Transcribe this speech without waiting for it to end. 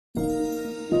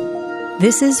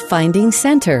This is Finding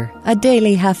Center, a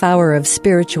daily half hour of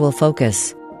spiritual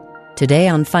focus. Today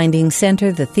on Finding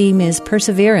Center, the theme is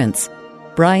perseverance.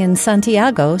 Brian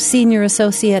Santiago, Senior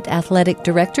Associate Athletic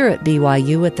Director at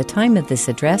BYU at the time of this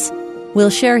address, will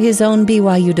share his own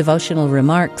BYU devotional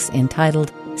remarks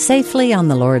entitled, Safely on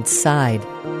the Lord's Side.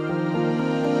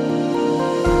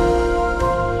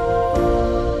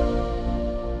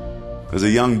 As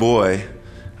a young boy,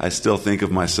 I still think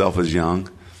of myself as young.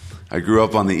 I grew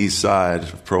up on the east side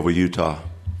of Provo, Utah,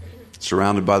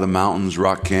 surrounded by the mountains,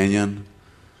 Rock Canyon,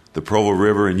 the Provo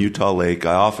River, and Utah Lake.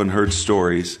 I often heard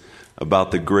stories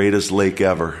about the greatest lake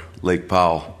ever, Lake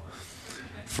Powell.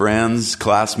 Friends,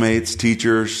 classmates,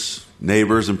 teachers,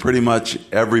 neighbors, and pretty much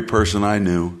every person I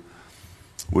knew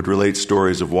would relate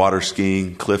stories of water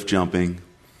skiing, cliff jumping,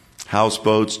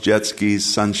 houseboats, jet skis,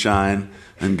 sunshine,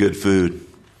 and good food.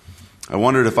 I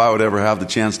wondered if I would ever have the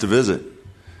chance to visit.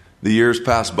 The years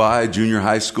passed by, junior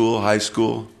high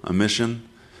school, a mission,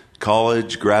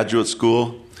 college, graduate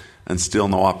school, and still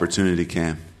no opportunity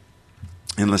came.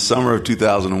 In the summer of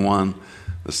 2001,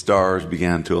 the stars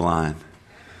began to align.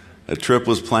 A trip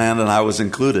was planned and I was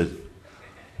included.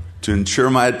 To ensure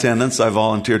my attendance, I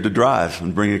volunteered to drive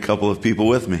and bring a couple of people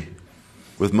with me.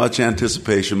 With much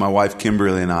anticipation, my wife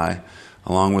Kimberly and I,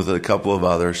 along with a couple of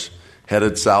others,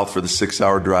 headed south for the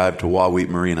 6-hour drive to Wahweap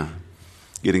Marina,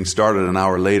 getting started an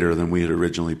hour later than we had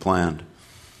originally planned.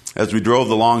 As we drove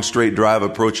the long straight drive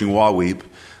approaching Wahweap,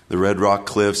 the red rock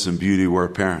cliffs and beauty were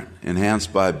apparent,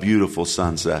 enhanced by a beautiful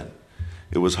sunset.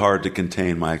 It was hard to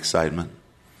contain my excitement.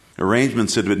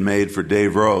 Arrangements had been made for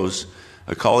Dave Rose,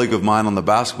 a colleague of mine on the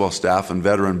basketball staff and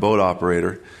veteran boat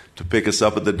operator, to pick us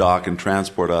up at the dock and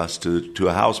transport us to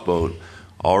a houseboat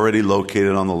already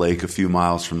located on the lake a few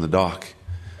miles from the dock.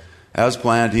 As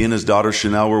planned, he and his daughter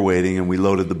Chanel were waiting, and we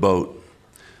loaded the boat.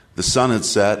 The sun had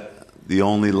set. The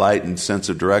only light and sense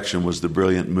of direction was the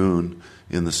brilliant moon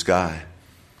in the sky.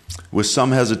 With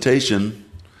some hesitation,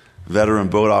 veteran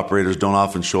boat operators don't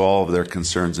often show all of their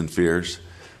concerns and fears.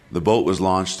 The boat was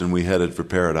launched and we headed for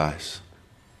paradise.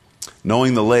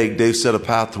 Knowing the lake, Dave set a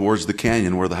path towards the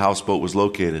canyon where the houseboat was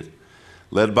located,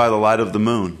 led by the light of the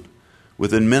moon.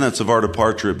 Within minutes of our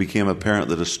departure, it became apparent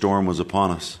that a storm was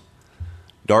upon us.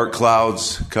 Dark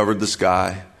clouds covered the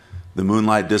sky. The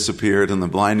moonlight disappeared and the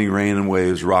blinding rain and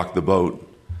waves rocked the boat.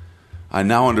 I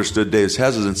now understood Dave's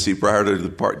hesitancy prior to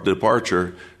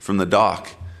departure from the dock.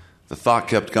 The thought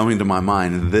kept coming to my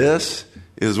mind, this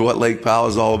is what Lake Powell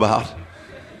is all about?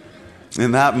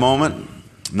 In that moment,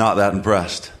 not that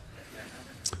impressed.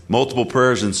 Multiple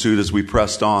prayers ensued as we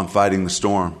pressed on, fighting the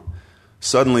storm.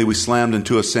 Suddenly, we slammed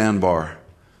into a sandbar.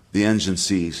 The engine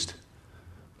seized.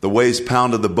 The waves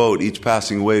pounded the boat, each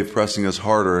passing wave pressing us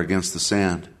harder against the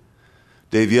sand.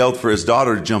 Dave yelled for his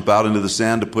daughter to jump out into the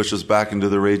sand to push us back into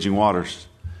the raging waters.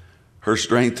 Her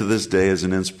strength to this day is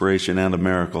an inspiration and a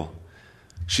miracle.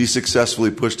 She successfully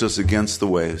pushed us against the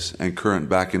waves and current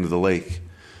back into the lake.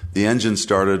 The engine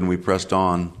started and we pressed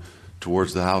on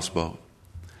towards the houseboat.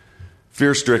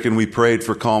 Fear-stricken, we prayed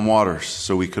for calm waters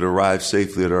so we could arrive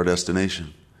safely at our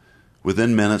destination.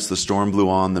 Within minutes, the storm blew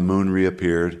on, the moon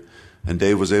reappeared, and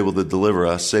Dave was able to deliver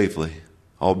us safely,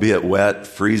 albeit wet,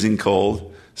 freezing cold,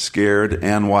 scared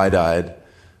and wide-eyed,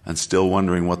 and still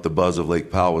wondering what the buzz of Lake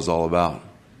Powell was all about.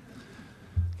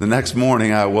 The next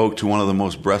morning, I awoke to one of the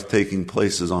most breathtaking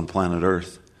places on planet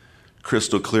Earth.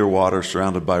 Crystal clear water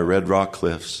surrounded by red rock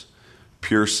cliffs,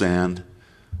 pure sand,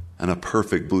 and a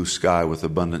perfect blue sky with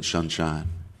abundant sunshine.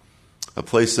 A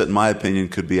place that, in my opinion,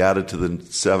 could be added to the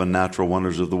 7 natural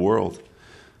wonders of the world.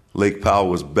 Lake Powell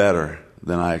was better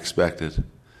than I expected.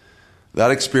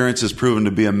 That experience has proven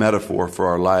to be a metaphor for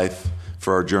our life,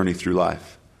 for our journey through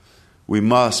life. We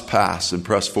must pass and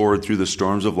press forward through the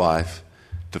storms of life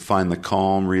to find the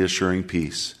calm, reassuring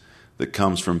peace that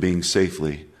comes from being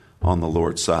safely on the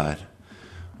Lord's side.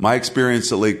 My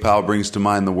experience at Lake Powell brings to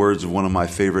mind the words of one of my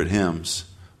favorite hymns,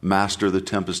 Master, the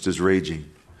tempest is raging.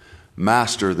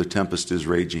 Master, the tempest is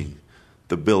raging.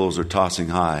 The billows are tossing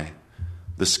high.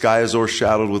 The sky is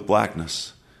o'ershadowed with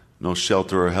blackness. No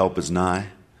shelter or help is nigh.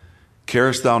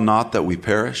 Carest thou not that we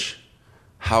perish?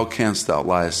 How canst thou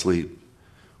lie asleep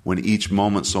when each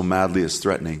moment so madly is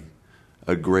threatening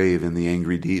a grave in the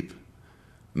angry deep?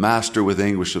 Master, with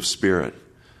anguish of spirit,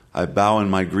 I bow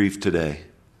in my grief today.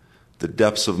 The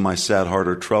depths of my sad heart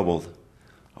are troubled.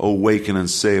 O waken and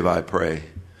save, I pray.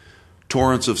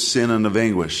 Torrents of sin and of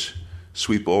anguish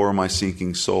sweep o'er my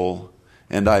sinking soul.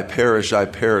 And I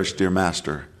perish, dear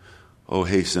Master. O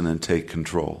hasten and take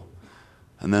control.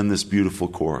 And then this beautiful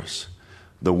chorus.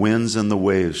 The winds and the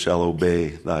waves shall obey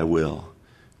thy will.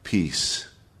 Peace,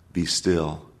 be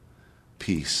still.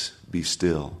 Peace, be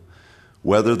still.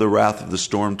 whether the wrath of the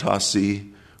storm-tossed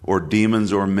sea, or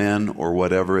demons or men, or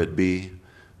whatever it be,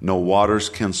 no waters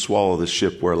can swallow the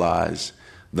ship where lies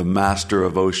the master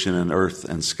of ocean and earth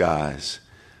and skies.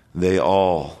 They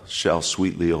all shall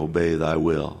sweetly obey thy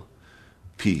will.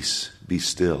 Peace, be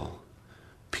still.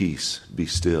 Peace, be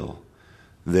still.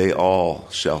 They all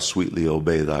shall sweetly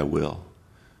obey thy will.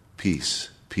 Peace,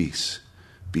 peace,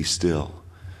 be still.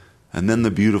 And then the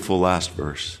beautiful last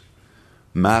verse.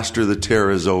 Master, the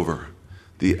terror is over.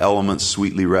 The elements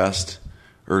sweetly rest.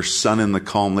 Earth's sun in the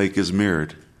calm lake is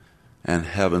mirrored, and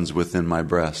heaven's within my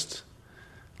breast.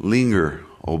 Linger,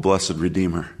 O blessed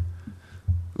Redeemer.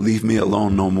 Leave me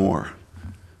alone no more.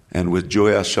 And with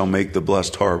joy I shall make the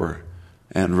blessed harbor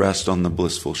and rest on the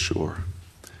blissful shore.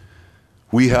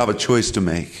 We have a choice to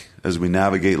make as we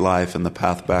navigate life and the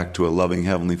path back to a loving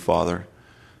Heavenly Father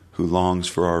who longs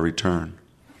for our return.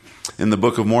 In the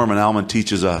Book of Mormon, Alma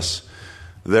teaches us,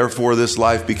 therefore this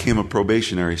life became a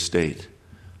probationary state,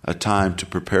 a time to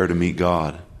prepare to meet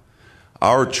God.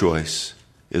 Our choice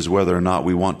is whether or not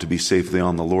we want to be safely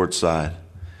on the Lord's side.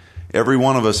 Every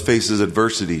one of us faces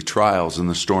adversity, trials, and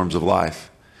the storms of life.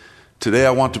 Today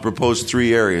I want to propose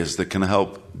 3 areas that can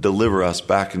help deliver us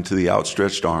back into the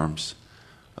outstretched arms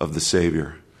of the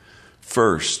Savior.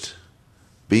 First,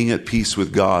 being at peace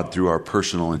with God through our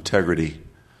personal integrity.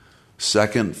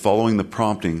 Second, following the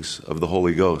promptings of the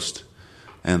Holy Ghost.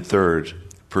 And third,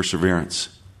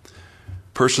 perseverance.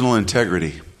 Personal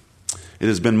integrity. It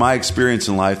has been my experience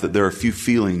in life that there are few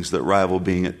feelings that rival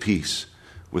being at peace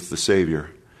with the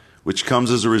Savior, which comes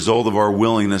as a result of our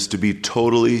willingness to be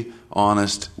totally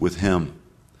honest with Him.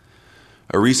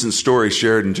 A recent story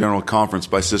shared in General Conference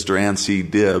by Sister Ann C.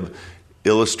 Dibb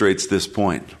illustrates this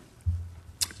point.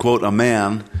 Quote, a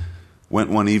man went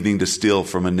one evening to steal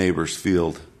from a neighbor's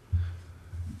field.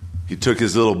 He took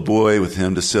his little boy with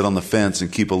him to sit on the fence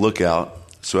and keep a lookout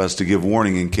so as to give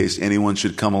warning in case anyone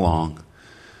should come along.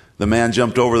 The man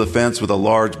jumped over the fence with a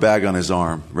large bag on his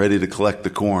arm, ready to collect the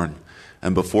corn.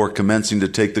 And before commencing to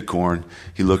take the corn,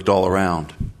 he looked all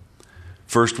around.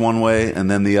 First one way and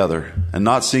then the other. And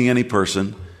not seeing any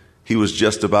person, he was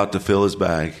just about to fill his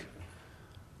bag.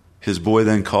 His boy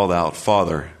then called out,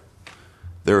 Father,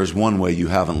 there is one way you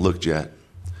haven't looked yet.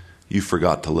 You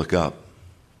forgot to look up.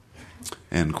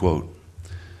 End quote.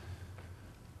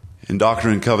 In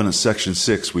Doctrine and Covenants, section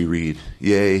 6, we read,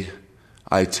 Yea,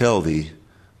 I tell thee,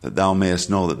 that thou mayest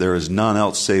know that there is none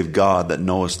else save God that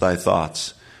knoweth thy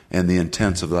thoughts and the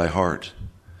intents of thy heart.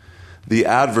 The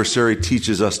adversary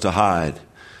teaches us to hide,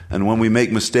 and when we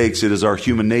make mistakes, it is our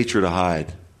human nature to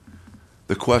hide.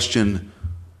 The question,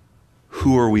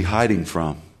 who are we hiding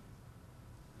from?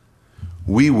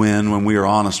 We win when we are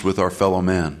honest with our fellow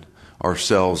men,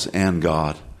 ourselves, and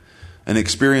God. An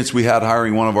experience we had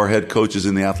hiring one of our head coaches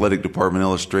in the athletic department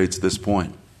illustrates this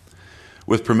point.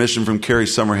 With permission from Carrie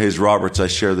Summerhays Roberts, I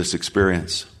share this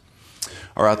experience.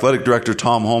 Our athletic director,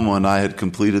 Tom Holma, and I had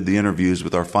completed the interviews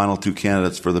with our final 2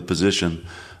 candidates for the position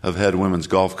of head women's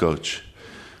golf coach.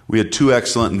 We had 2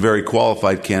 excellent and very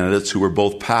qualified candidates who were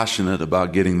both passionate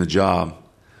about getting the job.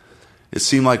 It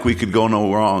seemed like we could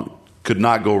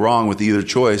not go wrong with either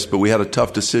choice, but we had a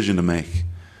tough decision to make,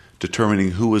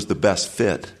 determining who was the best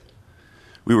fit.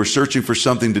 We were searching for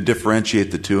something to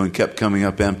differentiate the two and kept coming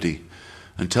up empty,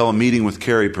 until a meeting with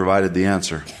Carrie provided the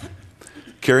answer.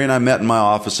 Carrie and I met in my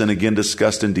office and again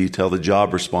discussed in detail the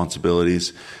job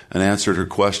responsibilities and answered her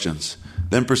questions,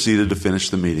 then proceeded to finish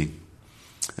the meeting.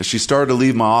 As she started to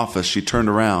leave my office, she turned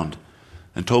around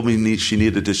and told me she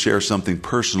needed to share something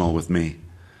personal with me.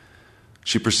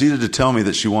 She proceeded to tell me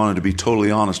that she wanted to be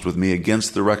totally honest with me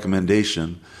against the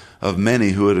recommendation of many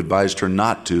who had advised her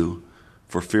not to,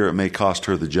 for fear it may cost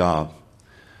her the job.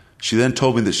 She then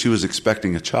told me that she was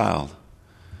expecting a child.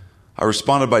 I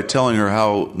responded by telling her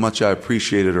how much I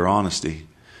appreciated her honesty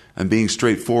and being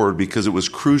straightforward, because it was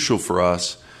crucial for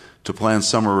us to plan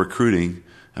summer recruiting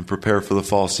and prepare for the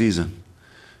fall season.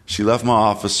 She left my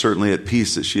office certainly at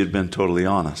peace that she had been totally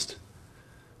honest,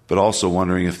 but also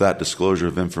wondering if that disclosure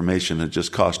of information had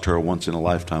just cost her a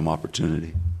once-in-a-lifetime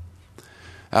opportunity.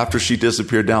 After she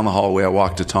disappeared down the hallway, I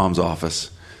walked to Tom's office,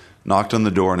 knocked on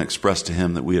the door, and expressed to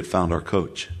him that we had found our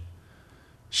coach.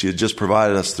 She had just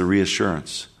provided us the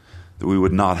reassurance that we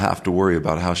would not have to worry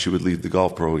about how she would lead the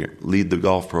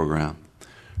golf program.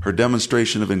 Her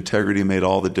demonstration of integrity made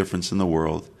all the difference in the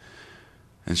world,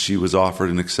 and she was offered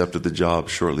and accepted the job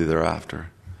shortly thereafter.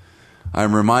 I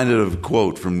am reminded of a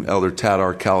quote from Elder Tad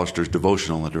R. Callister's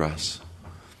devotional address.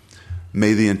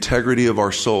 May the integrity of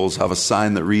our souls have a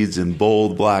sign that reads in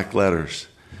bold black letters,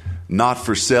 not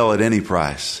for sale at any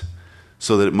price,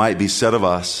 so that it might be said of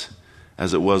us,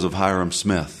 as it was of Hiram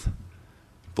Smith,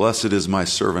 Blessed is my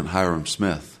servant Hiram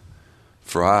Smith,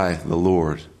 for I, the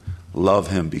Lord, love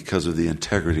him because of the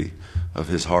integrity of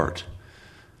his heart.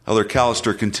 Elder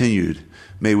Callister continued,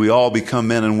 may we all become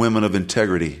men and women of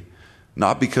integrity,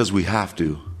 not because we have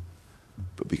to,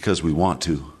 but because we want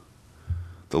to.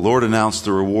 The Lord announced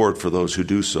the reward for those who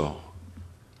do so.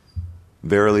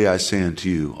 Verily I say unto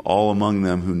you, all among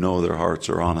them who know their hearts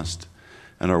are honest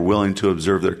and are willing to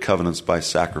observe their covenants by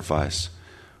sacrifice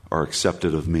are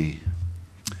accepted of me.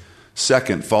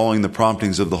 Second, following the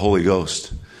promptings of the Holy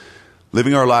Ghost.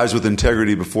 Living our lives with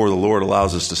integrity before the Lord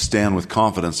allows us to stand with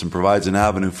confidence and provides an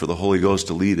avenue for the Holy Ghost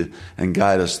to lead and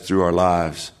guide us through our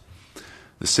lives.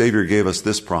 The Savior gave us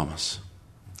this promise,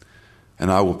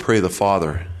 and I will pray the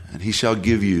Father, and he shall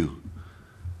give you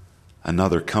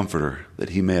another comforter,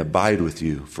 that he may abide with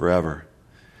you forever.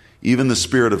 Even the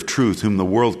Spirit of truth, whom the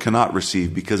world cannot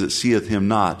receive, because it seeth him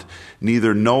not,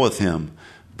 neither knoweth him,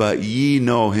 but ye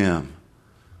know him,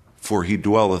 for he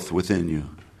dwelleth within you,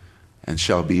 and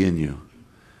shall be in you.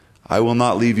 I will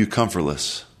not leave you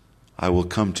comfortless. I will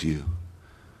come to you.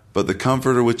 But the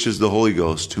Comforter, which is the Holy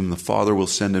Ghost, whom the Father will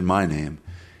send in my name,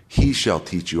 he shall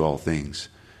teach you all things,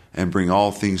 and bring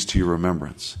all things to your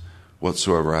remembrance,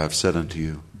 whatsoever I have said unto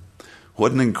you.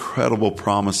 What an incredible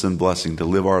promise and blessing to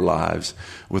live our lives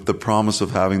with the promise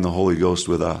of having the Holy Ghost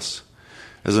with us.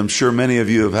 As I'm sure many of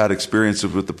you have had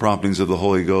experiences with the promptings of the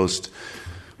Holy Ghost,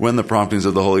 when the promptings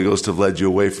of the Holy Ghost have led you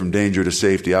away from danger to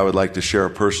safety, I would like to share a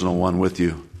personal one with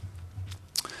you.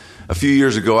 A few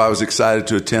years ago, I was excited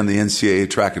to attend the NCAA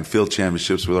track and field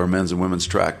championships with our men's and women's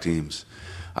track teams.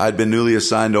 I had been newly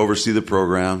assigned to oversee the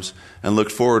programs and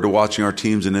looked forward to watching our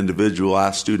teams and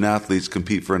individual student athletes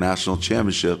compete for a national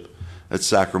championship at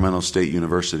Sacramento State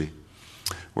University.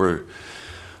 Where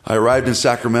I arrived in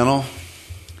Sacramento,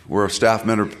 where a staff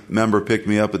member picked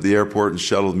me up at the airport and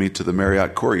shuttled me to the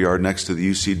Marriott courtyard next to the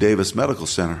UC Davis Medical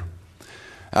Center.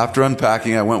 After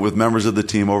unpacking, I went with members of the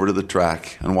team over to the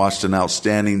track and watched an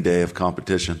outstanding day of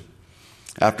competition.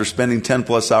 After spending 10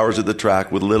 plus hours at the track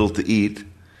with little to eat,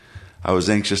 I was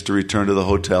anxious to return to the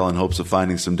hotel in hopes of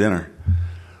finding some dinner.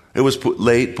 It was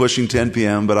late, pushing 10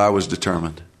 p.m., but I was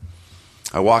determined.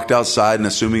 I walked outside, and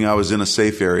assuming I was in a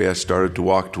safe area, I started to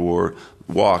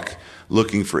walk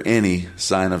looking for any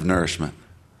sign of nourishment.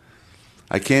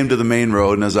 I came to the main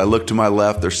road, and as I looked to my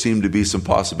left, there seemed to be some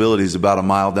possibilities about a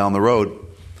mile down the road.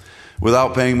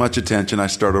 Without paying much attention, I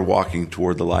started walking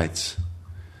toward the lights.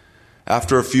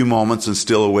 After a few moments and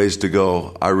still a ways to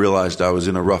go, I realized I was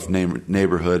in a rough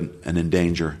neighborhood and in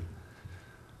danger.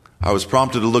 I was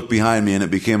prompted to look behind me, and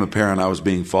it became apparent I was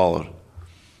being followed.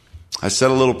 I said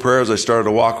a little prayer as I started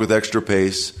to walk with extra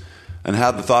pace and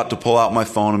had the thought to pull out my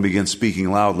phone and begin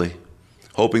speaking loudly,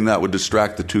 hoping that would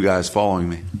distract the two guys following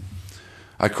me.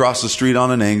 I crossed the street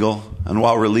on an angle, and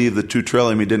while relieved the two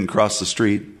trailing me didn't cross the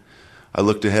street, I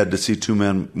looked ahead to see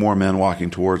more men walking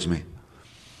towards me.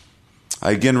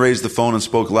 I again raised the phone and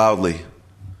spoke loudly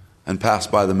and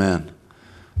passed by the men.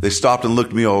 They stopped and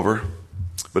looked me over,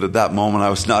 but at that moment I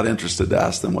was not interested to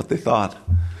ask them what they thought.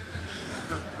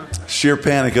 Sheer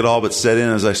panic had all but set in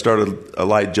as I started a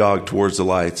light jog towards the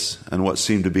lights and what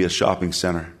seemed to be a shopping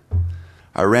center.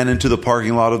 I ran into the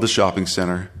parking lot of the shopping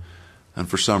center and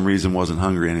for some reason wasn't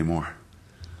hungry anymore.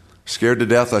 Scared to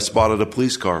death, I spotted a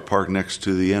police car parked next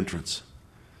to the entrance.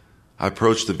 I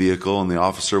approached the vehicle, and the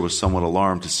officer was somewhat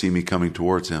alarmed to see me coming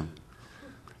towards him.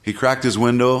 He cracked his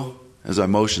window as I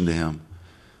motioned to him.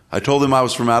 I told him I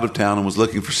was from out of town and was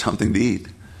looking for something to eat,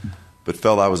 but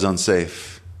felt I was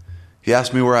unsafe. He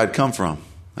asked me where I'd come from.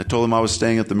 I told him I was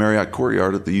staying at the Marriott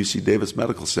courtyard at the UC Davis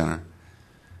Medical Center.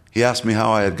 He asked me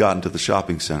how I had gotten to the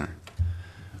shopping center.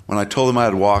 When I told him I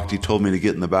had walked, he told me to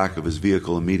get in the back of his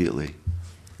vehicle immediately,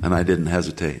 and I didn't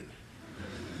hesitate.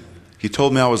 He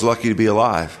told me I was lucky to be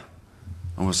alive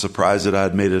and was surprised that I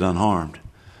had made it unharmed.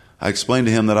 I explained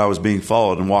to him that I was being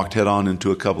followed and walked head on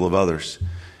into a couple of others.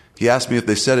 He asked me if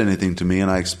they said anything to me,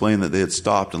 and I explained that they had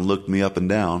stopped and looked me up and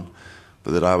down,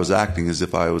 but that I was acting as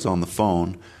if I was on the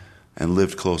phone and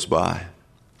lived close by.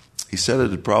 He said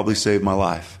it had probably saved my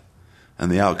life,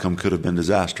 and the outcome could have been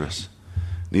disastrous.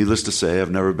 Needless to say, I've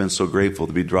never been so grateful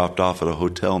to be dropped off at a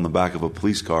hotel in the back of a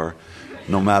police car,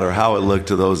 no matter how it looked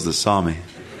to those that saw me.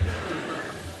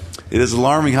 It is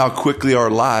alarming how quickly our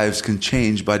lives can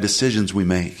change by decisions we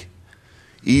make.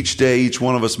 Each day, each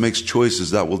one of us makes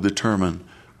choices that will determine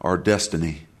our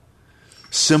destiny.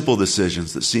 Simple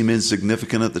decisions that seem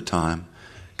insignificant at the time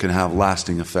can have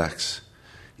lasting effects.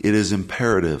 It is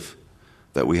imperative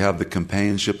that we have the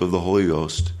companionship of the Holy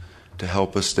Ghost to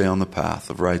help us stay on the path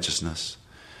of righteousness.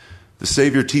 The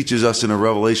Savior teaches us in a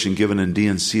revelation given in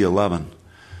D&C 11,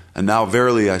 "And now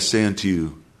verily I say unto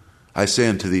you, I say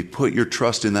unto thee, put your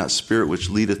trust in that Spirit which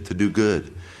leadeth to do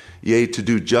good, yea, to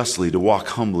do justly, to walk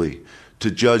humbly,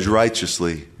 to judge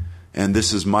righteously, and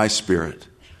this is my Spirit.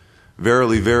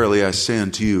 Verily, verily, I say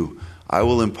unto you, I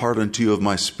will impart unto you of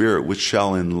my Spirit, which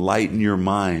shall enlighten your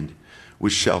mind,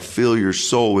 which shall fill your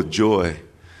soul with joy.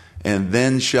 And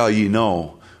then shall ye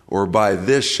know, or by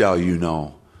this shall you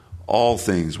know, all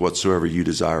things whatsoever you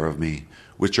desire of me,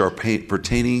 which are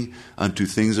pertaining unto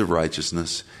things of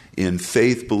righteousness, in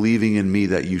faith believing in me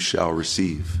that you shall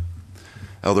receive.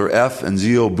 Elder F. and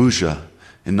Zio Busha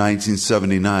in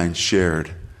 1979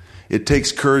 shared, it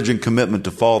takes courage and commitment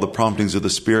to follow the promptings of the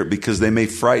Spirit because they may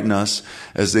frighten us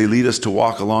as they lead us to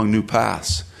walk along new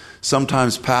paths,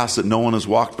 sometimes paths that no one has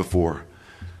walked before,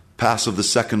 paths of the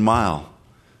second mile,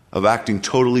 of acting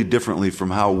totally differently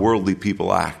from how worldly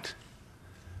people act.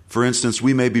 For instance,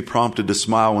 we may be prompted to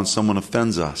smile when someone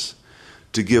offends us,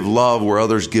 to give love where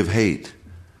others give hate,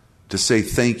 to say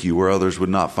thank you where others would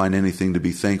not find anything to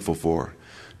be thankful for,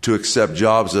 to accept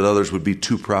jobs that others would be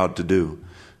too proud to do,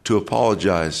 to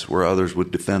apologize where others would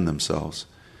defend themselves,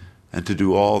 and to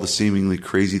do all the seemingly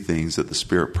crazy things that the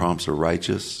Spirit prompts a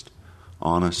righteous,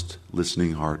 honest,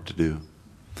 listening heart to do.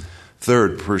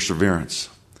 Third, perseverance.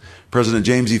 President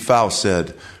James E. Faust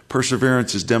said,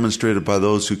 perseverance is demonstrated by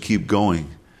those who keep going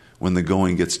when the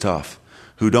going gets tough,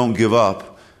 who don't give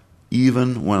up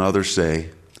even when others say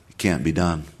it can't be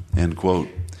done. End quote.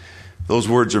 Those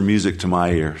words are music to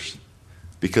my ears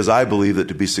because I believe that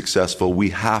to be successful, we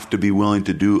have to be willing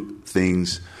to do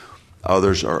things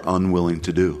others are unwilling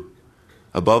to do.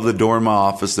 Above the door in my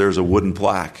office, there's a wooden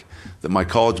plaque that my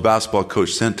college basketball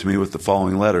coach sent to me with the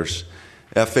following letters,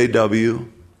 FAW,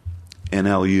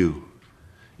 NLU.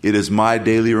 It is my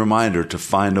daily reminder to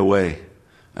find a way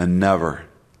and never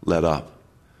let up.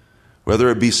 Whether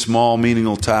it be small,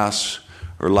 meaningless tasks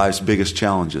or life's biggest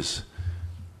challenges,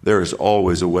 there is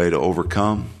always a way to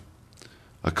overcome,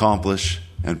 accomplish,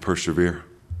 and persevere.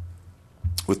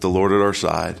 With the Lord at our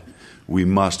side, we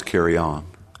must carry on.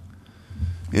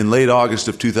 In late August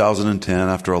of 2010,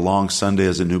 after a long Sunday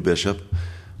as a new bishop,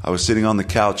 I was sitting on the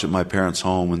couch at my parents'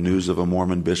 home when news of a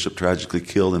Mormon bishop tragically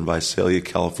killed in Visalia,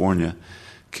 California,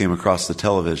 came across the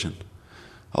television.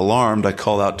 Alarmed, I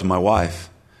called out to my wife,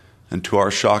 and to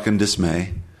our shock and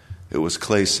dismay, it was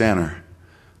Clay Sanner,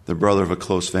 the brother of a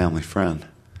close family friend.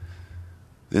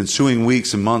 The ensuing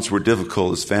weeks and months were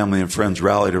difficult as family and friends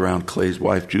rallied around Clay's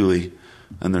wife, Julie,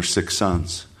 and their 6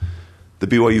 sons. The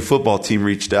BYU football team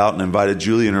reached out and invited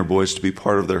Julie and her boys to be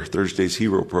part of their Thursday's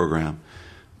Hero program,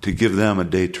 to give them a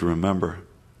day to remember.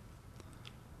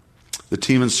 The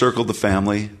team encircled the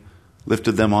family,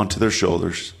 lifted them onto their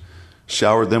shoulders,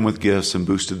 showered them with gifts, and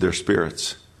boosted their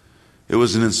spirits. It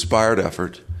was an inspired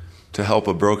effort to help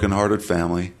a broken-hearted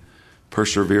family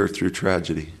persevere through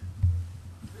tragedy.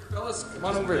 Fellas, come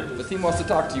on over. The team wants to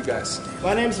talk to you guys.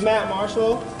 My name's Matt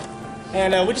Marshall,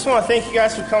 and we just want to thank you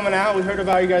guys for coming out. We heard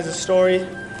about you guys' story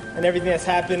and everything that's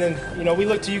happened, and we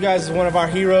look to you guys as one of our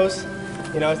heroes.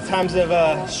 Times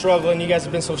of struggle, and you guys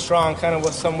have been so strong, kind of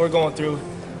with something we're going through.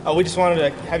 We just wanted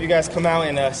to have you guys come out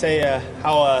and say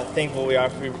how thankful we are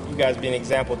for you guys being an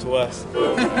example to us.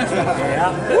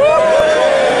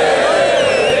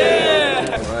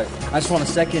 I just want to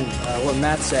second what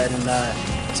Matt said and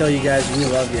tell you guys we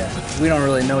love you. We don't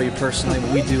really know you personally,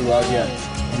 but we do love you,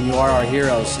 and you are our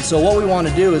heroes. So what we want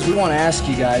to do is we want to ask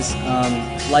you guys,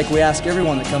 like we ask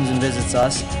everyone that comes and visits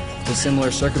us with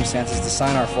similar circumstances, to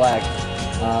sign our flag.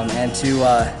 And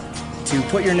to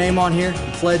put your name on here,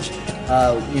 pledge,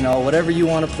 whatever you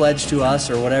want to pledge to us,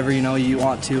 or whatever you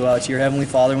want to your Heavenly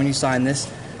Father when you sign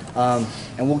this, and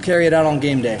we'll carry it out on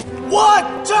game day.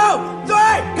 1, 2, 3,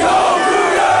 go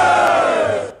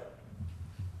Cougars!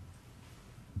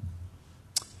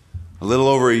 A little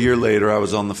over a year later, I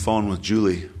was on the phone with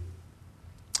Julie.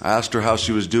 I asked her how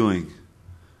she was doing,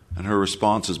 and her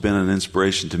response has been an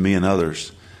inspiration to me and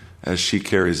others as she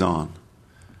carries on.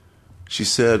 She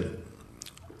said,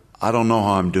 I don't know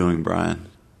how I'm doing, Brian,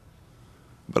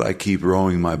 but I keep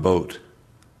rowing my boat.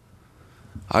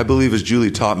 I believe, as Julie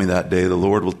taught me that day, the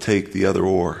Lord will take the other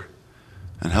oar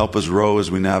and help us row as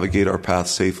we navigate our path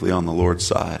safely on the Lord's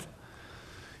side.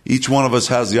 Each one of us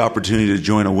has the opportunity to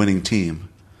join a winning team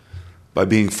by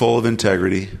being full of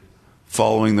integrity,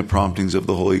 following the promptings of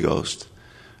the Holy Ghost,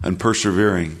 and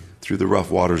persevering through the rough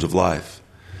waters of life.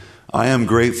 I am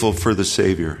grateful for the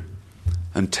Savior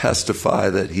and testify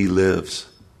that He lives.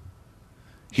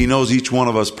 He knows each one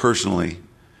of us personally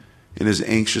and is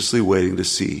anxiously waiting to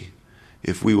see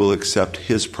if we will accept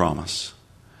His promise.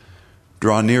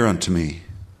 Draw near unto me,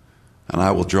 and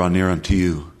I will draw near unto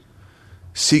you.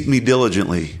 Seek me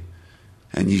diligently,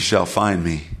 and ye shall find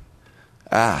me.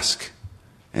 Ask,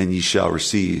 and ye shall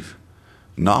receive.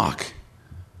 Knock,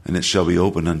 and it shall be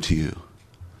opened unto you.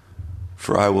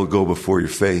 For I will go before your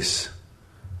face.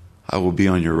 I will be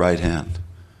on your right hand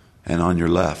and on your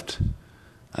left,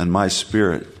 and my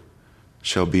spirit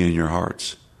shall be in your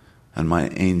hearts, and my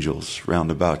angels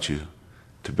round about you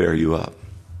to bear you up.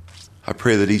 I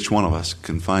pray that each one of us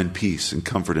can find peace and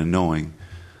comfort in knowing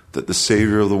that the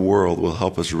Savior of the world will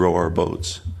help us row our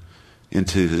boats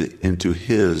into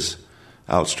His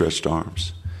outstretched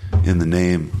arms. In the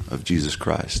name of Jesus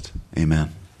Christ,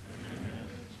 amen.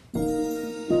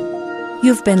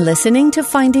 You've been listening to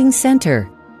Finding Center.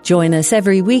 Join us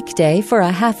every weekday for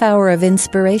a half hour of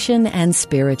inspiration and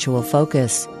spiritual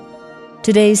focus.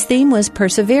 Today's theme was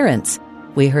perseverance.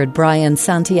 We heard Brian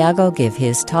Santiago give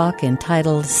his talk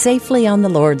entitled Safely on the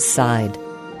Lord's Side.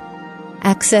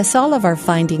 Access all of our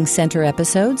Finding Center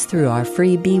episodes through our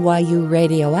free BYU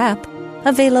radio app,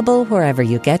 available wherever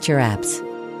you get your apps.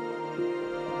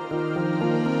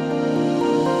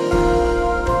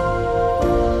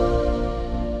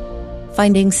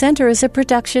 Finding Center is a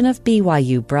production of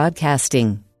BYU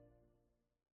Broadcasting.